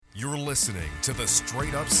listening to the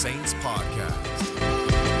Straight Up Saints podcast.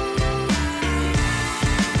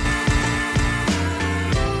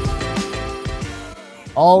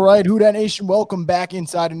 All right, Who Dat Nation, welcome back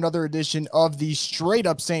inside another edition of the Straight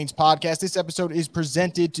Up Saints podcast. This episode is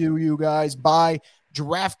presented to you guys by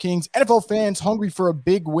DraftKings. NFL fans hungry for a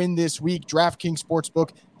big win this week. DraftKings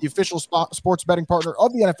Sportsbook, the official sports betting partner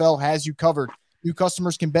of the NFL, has you covered. New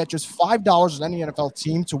customers can bet just $5 on any NFL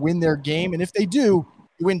team to win their game, and if they do,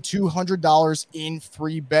 you win $200 in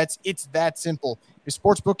free bets. It's that simple. If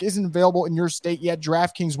Sportsbook isn't available in your state yet,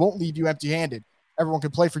 DraftKings won't leave you empty-handed. Everyone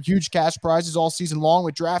can play for huge cash prizes all season long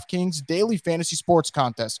with DraftKings daily fantasy sports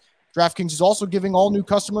contests. DraftKings is also giving all new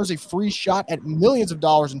customers a free shot at millions of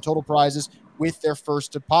dollars in total prizes with their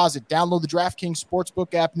first deposit. Download the DraftKings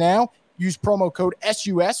Sportsbook app now. Use promo code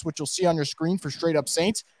SUS, which you'll see on your screen for Straight Up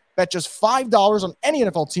Saints. Bet just $5 on any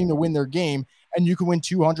NFL team to win their game, and you can win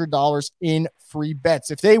 $200 in free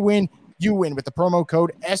bets. If they win, you win with the promo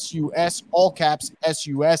code SUS, all caps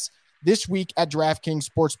SUS. This week at DraftKings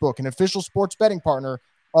Sportsbook, an official sports betting partner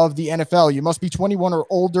of the NFL. You must be 21 or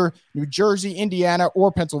older, New Jersey, Indiana,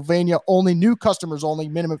 or Pennsylvania. Only new customers only.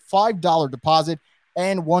 Minimum $5 deposit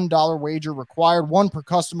and $1 wager required. One per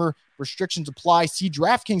customer. Restrictions apply. See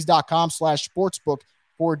DraftKings.com/sportsbook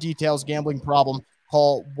for details. Gambling problem,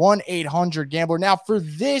 call 1-800-GAMBLER. Now, for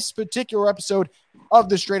this particular episode of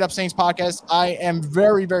the Straight Up Saints podcast, I am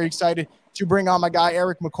very, very excited to bring on my guy,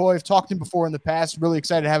 Eric McCoy. I've talked to him before in the past. Really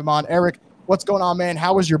excited to have him on. Eric, what's going on, man?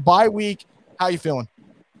 How was your bye week? How you feeling?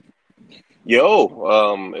 It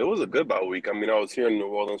was a good bye week. I mean, I was here in New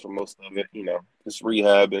Orleans for most of it, just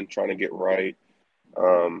rehab and trying to get right.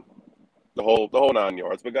 The whole 9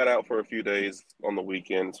 yards, but got out for a few days on the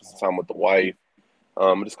weekend, spent some time with the wife.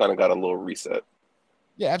 Just kind of got a little reset.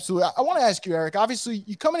 Yeah, absolutely. I want to ask you, Eric, obviously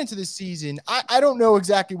you coming into this season, I don't know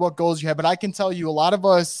exactly what goals you have, but I can tell you a lot of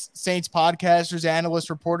us Saints podcasters, analysts,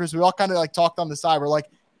 reporters, we all kind of like talked on the side. We're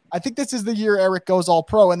like, I think this is the year Eric goes all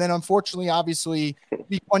pro. And then unfortunately, obviously,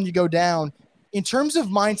 week one, you go down. In terms of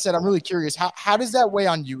mindset, I'm really curious. How does that weigh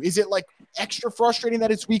on you? Is it like extra frustrating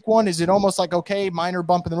that it's week one? Is it almost like, okay, minor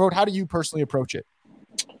bump in the road? How do you personally approach it?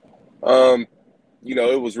 It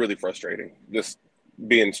was really frustrating. Just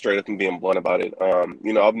being straight up and being blunt about it.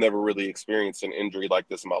 I've never really experienced an injury like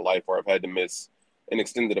this in my life where I've had to miss an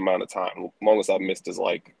extended amount of time. The longest I've missed is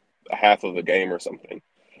like a half of a game or something.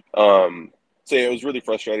 So yeah, it was really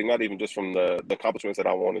frustrating, not even just from the accomplishments that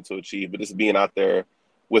I wanted to achieve, but just being out there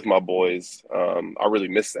with my boys. I really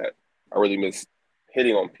miss that. I really miss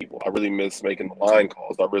hitting on people. I really miss making the line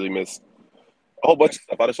calls. I really miss a whole bunch of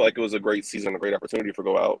stuff. I just feel like it was a great season, a great opportunity for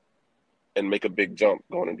go out and make a big jump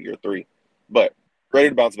going into year 3. But ready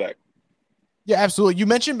to bounce back. Yeah, absolutely. You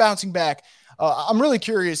mentioned bouncing back. I'm really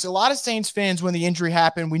curious. A lot of Saints fans, when the injury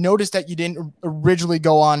happened, we noticed that you didn't originally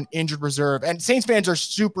go on injured reserve. And Saints fans are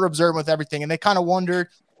super observant with everything. And they kind of wondered,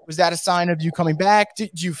 was that a sign of you coming back? Do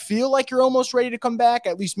you feel like you're almost ready to come back,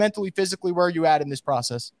 at least mentally, physically? Where are you at in this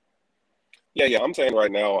process? Yeah. I'm saying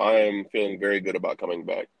right now I am feeling very good about coming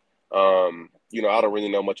back. I don't really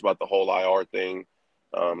know much about the whole IR thing.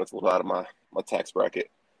 It's a little out of my tax bracket.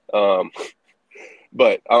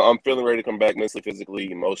 But I'm feeling ready to come back mentally,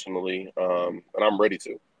 physically, emotionally, and I'm ready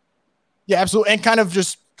to. Yeah, absolutely. And kind of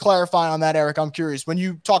just clarify on that, Eric, I'm curious. When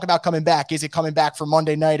you talk about coming back, is it coming back for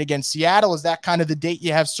Monday night against Seattle? Is that kind of the date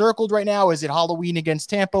you have circled right now? Is it Halloween against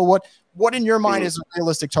Tampa? What in your mind is a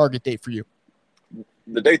realistic target date for you?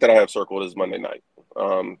 The date that I have circled is Monday night.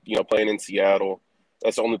 Playing in Seattle,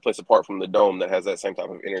 that's the only place apart from the Dome that has that same type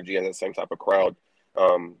of energy and that same type of crowd.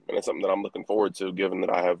 And it's something that I'm looking forward to, given that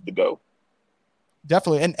I have the go.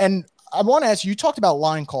 Definitely. And I want to ask you talked about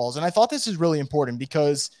line calls, and I thought this is really important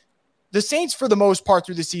because the Saints, for the most part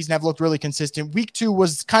through the season, have looked really consistent. Week 2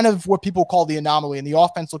 was kind of what people call the anomaly, and the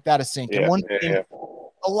offense looked out of sync. And one thing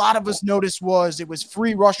a lot of us noticed was it was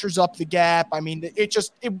free rushers up the gap. I mean,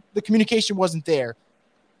 the communication wasn't there.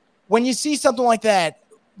 When you see something like that,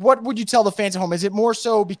 what would you tell the fans at home? Is it more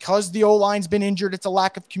so because the O-line's been injured, it's a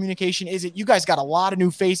lack of communication? Is it you guys got a lot of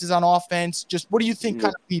new faces on offense? Just what do you think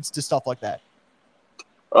kind of leads to stuff like that?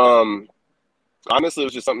 Honestly, it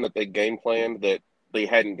was just something that they game planned that they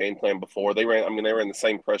hadn't game planned before. They ran the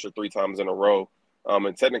same pressure 3 times in a row.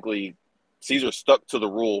 And technically Caesar stuck to the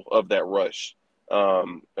rule of that rush.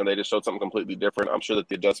 And they just showed something completely different. I'm sure that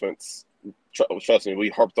the adjustments, trust me, we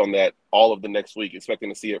harped on that all of the next week, expecting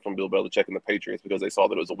to see it from Bill Belichick and the Patriots because they saw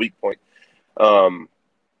that it was a weak point. But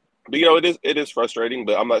it is frustrating,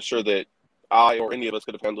 but I'm not sure that I or any of us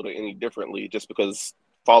could have handled it any differently just because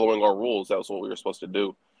following our rules, that was what we were supposed to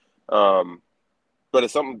do. But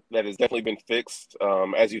it's something that has definitely been fixed,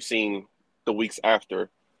 as you've seen the weeks after.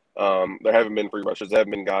 There haven't been free rushers. There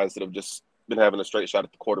haven't been guys that have just been having a straight shot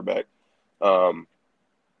at the quarterback.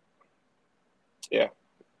 Yeah.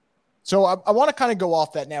 So I want to kind of go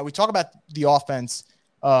off that now. We talk about the offense.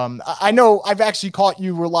 I know I've actually caught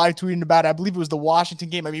you were live tweeting about it. I believe it was the Washington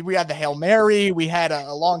game. I mean, we had the Hail Mary. We had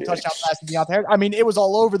a long touchdown pass to Deontay. I mean, it was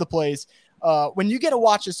all over the place. When you get to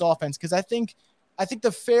watch this offense, because I think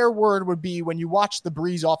the fair word would be when you watch the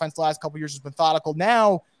Breeze offense the last couple of years was methodical.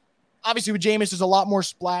 Now, obviously with Jameis, there's a lot more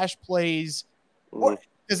splash plays.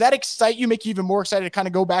 Does that excite you, make you even more excited to kind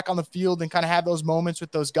of go back on the field and kind of have those moments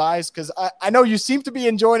with those guys? Because I know you seem to be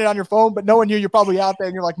enjoying it on your phone, but knowing you're probably out there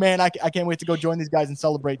and you're like, man, I can't wait to go join these guys and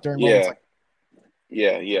celebrate during moments like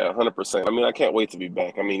that. Yeah, 100%. I mean, I can't wait to be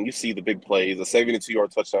back. I mean, you see the big plays, a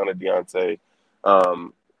 72-yard touchdown to Deontay.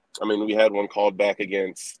 I mean, we had one called back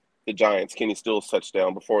against the Giants, Kenny Stills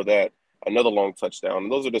touchdown. Before that, another long touchdown.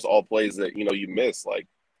 And those are just all plays that, you miss, like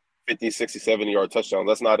 50, 60, 70-yard touchdowns.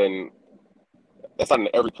 That's not an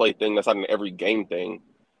every play thing. That's not an every game thing.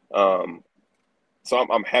 So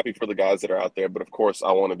I'm happy for the guys that are out there, but of course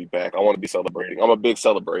I want to be back. I want to be celebrating. I'm a big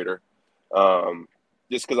celebrator.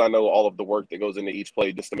 Just because I know all of the work that goes into each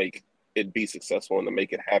play just to make it be successful and to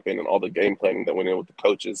make it happen and all the game planning that went in with the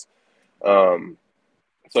coaches.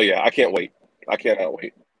 So yeah, I can't wait. I cannot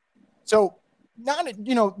wait. So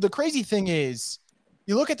the crazy thing is,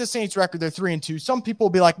 you look at the Saints record, they're 3-2. Some people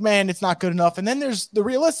will be like, man, it's not good enough. And then there's the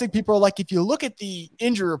realistic people are like, if you look at the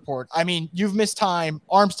injury report, I mean, you've missed time.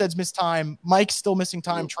 Armstead's missed time. Mike's still missing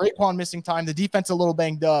time. Traquan missing time. The defense a little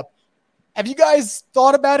banged up. Have you guys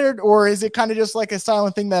thought about it? Or is it kind of just like a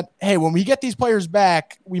silent thing that, hey, when we get these players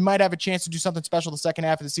back, we might have a chance to do something special the second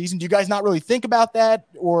half of the season? Do you guys not really think about that?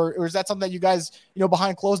 Or is that something that you guys,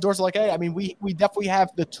 behind closed doors are like, hey, I mean, we definitely have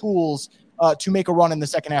the tools to make a run in the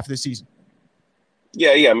second half of the season?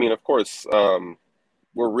 Yeah. I mean, of course,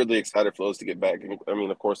 we're really excited for those to get back. I mean,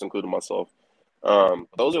 of course, including myself.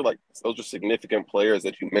 Those are significant players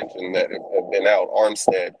that you mentioned that have been out.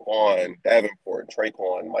 Armstead, Quan, Davenport,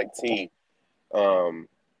 Traquan, Mike T.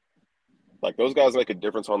 Like those guys make a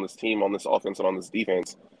difference on this team, on this offense, and on this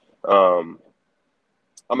defense. I'm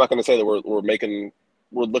not going to say that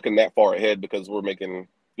we're looking that far ahead because we're making,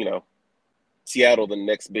 Seattle the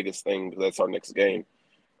next biggest thing because that's our next game.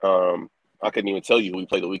 I couldn't even tell you we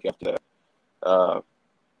play the week after that.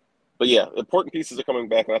 But yeah, important pieces are coming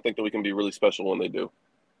back, and I think that we can be really special when they do.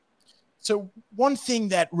 So one thing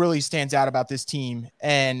that really stands out about this team,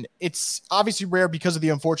 and it's obviously rare because of the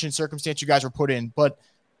unfortunate circumstance you guys were put in, but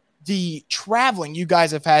the traveling you guys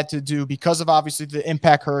have had to do because of obviously the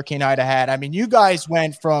impact Hurricane Ida had. I mean, you guys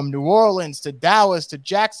went from New Orleans to Dallas to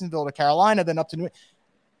Jacksonville to Carolina, then up to New York.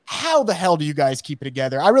 How the hell do you guys keep it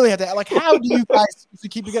together? I really have to, how do you guys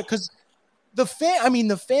keep it together? Because the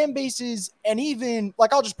fan bases, and even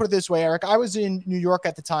I'll just put it this way, Eric, I was in New York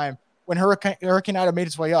at the time when Hurricane Ida made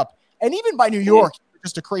its way up. And even by New York,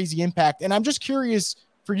 just a crazy impact. And I'm just curious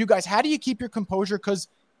for you guys, how do you keep your composure? Because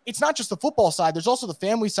it's not just the football side. There's also the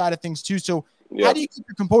family side of things too. So how do you keep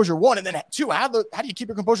your composure? One, and then two, how do you keep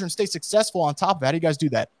your composure and stay successful on top of it? How do you guys do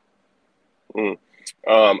that?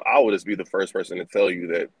 I would just be the first person to tell you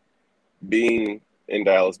that being in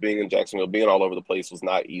Dallas, being in Jacksonville, being all over the place was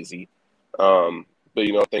not easy. But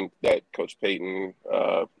I think that Coach Payton,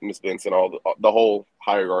 Miss Benson, all the whole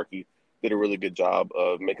hierarchy did a really good job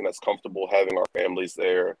of making us comfortable, having our families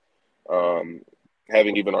there,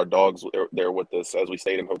 having even our dogs there with us as we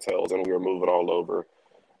stayed in hotels and we were moving all over.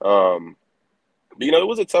 But it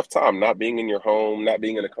was a tough time not being in your home, not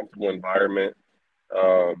being in a comfortable environment.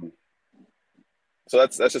 So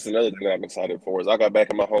that's just another thing that I'm excited for. Is I got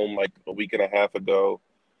back in my home like a week and a half ago,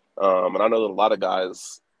 and I know that a lot of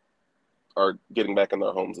guys are getting back in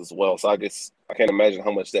their homes as well. So I guess I can't imagine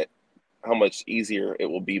how much easier it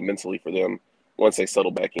will be mentally for them once they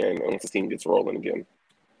settle back in and once the team gets rolling again.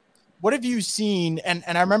 What have you seen? And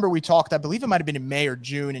I remember we talked, I believe it might have been in May or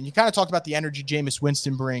June, and you kind of talked about the energy Jameis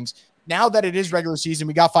Winston brings. Now that it is regular season,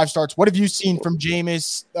 we got 5 starts. What have you seen from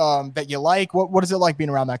Jameis that you like? What is it like being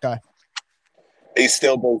around that guy? He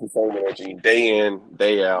still brings the same energy day in,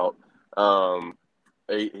 day out.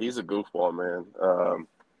 He's a goofball, man.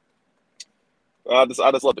 I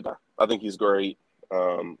just love the guy. I think he's great.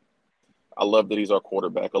 I love that he's our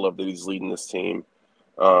quarterback. I love that he's leading this team.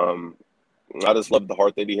 I just love the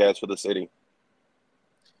heart that he has for the city.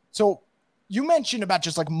 So you mentioned about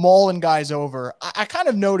just mauling guys over. I kind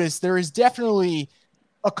of noticed there is definitely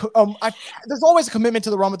there's always a commitment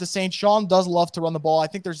to the run with the Saints. Sean does love to run the ball. I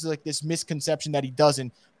think there's this misconception that he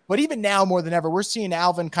doesn't. But even now, more than ever, we're seeing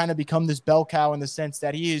Alvin kind of become this bell cow in the sense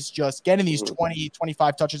that he is just getting these 20,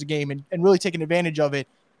 25 touches a game and really taking advantage of it.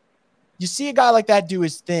 You see a guy like that do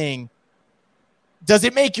his thing. Does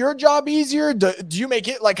it make your job easier? Do you make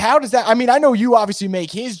it like, how does that, I mean, I know you obviously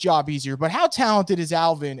make his job easier, but how talented is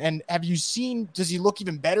Alvin? And have you seen, does he look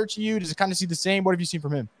even better to you? Does it kind of see the same? What have you seen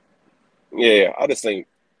from him? Yeah, I just think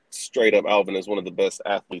straight up Alvin is one of the best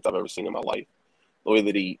athletes I've ever seen in my life. The way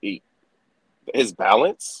that he his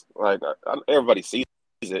balance, like everybody sees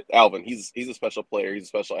it. Alvin, he's a special player. He's a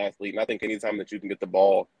special athlete. And I think anytime that you can get the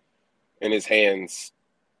ball in his hands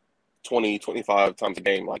 20, 25 times a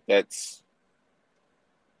game, like that's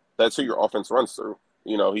who your offense runs through.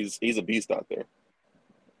 You know, he's a beast out there.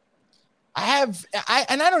 I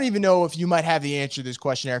don't even know if you might have the answer to this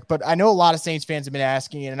question, Eric, but I know a lot of Saints fans have been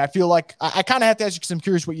asking it, and I feel like I kind of have to ask you because I'm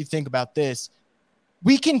curious what you think about this.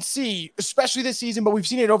 We can see, especially this season, but we've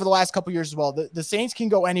seen it over the last couple of years as well, the Saints can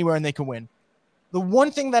go anywhere and they can win. The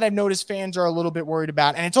one thing that I've noticed fans are a little bit worried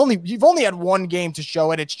about, and you've only had one game to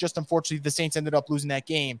show it. It's just unfortunately the Saints ended up losing that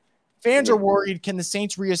game. Fans are worried, can the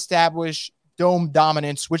Saints reestablish dome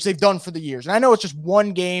dominance, which they've done for the years? And I know it's just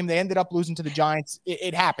one game. They ended up losing to the Giants.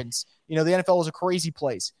 It happens. You know, the NFL is a crazy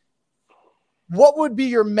place. What would be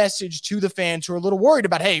your message to the fans who are a little worried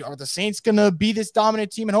about, hey, are the Saints going to be this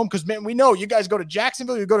dominant team at home? Because, man, we know you guys go to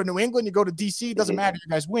Jacksonville, you go to New England, you go to D.C., it doesn't matter. You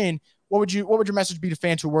guys win. What would your message be to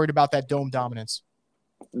fans who are worried about that dome dominance?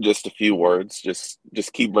 Just a few words. Just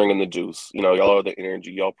keep bringing the juice. You know, y'all are the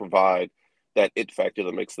energy. Y'all provide that it factor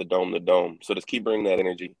that makes the dome the dome. So just keep bringing that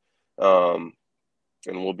energy, and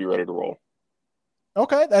we'll be ready to roll.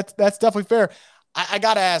 Okay, that's definitely fair. I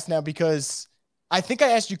got to ask now because I think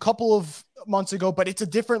I asked you a couple of months ago, but it's a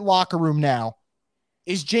different locker room now.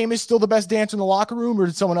 Is Jameis still the best dancer in the locker room, or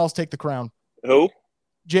did someone else take the crown? Who?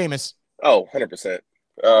 Jameis. Oh, 100%.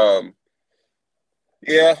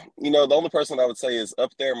 Yeah, you know, the only person I would say is up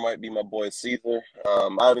there might be my boy Caesar. I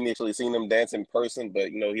haven't actually seen him dance in person,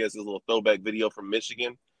 but, you know, he has this little throwback video from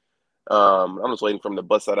Michigan. I'm just waiting for him to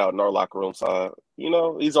bust that out in our locker room. So, you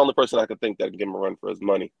know, he's the only person I could think that can give him a run for his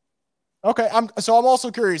money. Okay, I'm also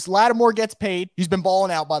curious. Lattimore gets paid. He's been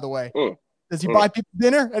balling out, by the way. Does he buy people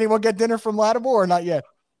dinner? Anyone get dinner from Lattimore or not yet?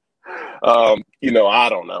 You know, I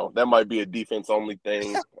don't know. That might be a defense-only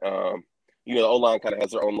thing. You know, the O-line kind of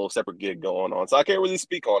has their own little separate gig going on. So I can't really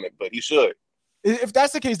speak on it, but he should. If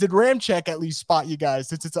that's the case, did Ramczyk at least spot you guys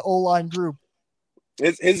since it's an O-line group?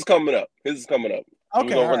 His is coming up. Okay. We're going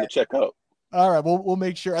to run the check up. All right, we'll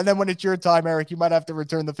make sure. And then when it's your time, Eric, you might have to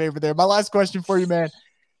return the favor there. My last question for you, man.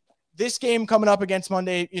 This game coming up against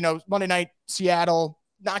Monday night, Seattle,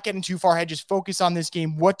 not getting too far ahead, just focus on this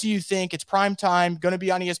game. What do you think? It's prime time, going to be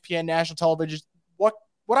on ESPN, national television. What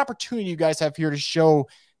opportunity you guys have here to show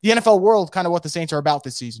the NFL world kind of what the Saints are about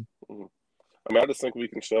this season? I mean, I just think we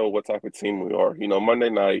can show what type of team we are. You know, Monday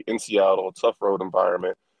night in Seattle, tough road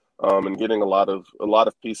environment, and getting a lot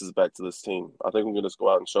of pieces back to this team. I think we can just go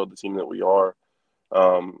out and show the team that we are,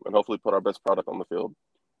 and hopefully put our best product on the field.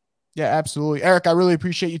 Yeah, absolutely. Eric, I really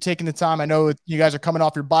appreciate you taking the time. I know you guys are coming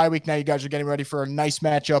off your bye week. Now you guys are getting ready for a nice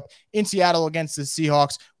matchup in Seattle against the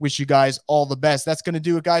Seahawks. Wish you guys all the best. That's going to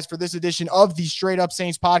do it, guys, for this edition of the Straight Up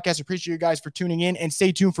Saints podcast. Appreciate you guys for tuning in, and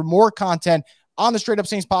stay tuned for more content on the Straight Up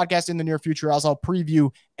Saints podcast in the near future, as I'll preview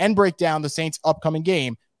and break down the Saints' upcoming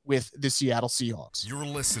game with the Seattle Seahawks. You're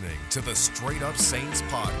listening to the Straight Up Saints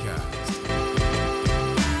podcast.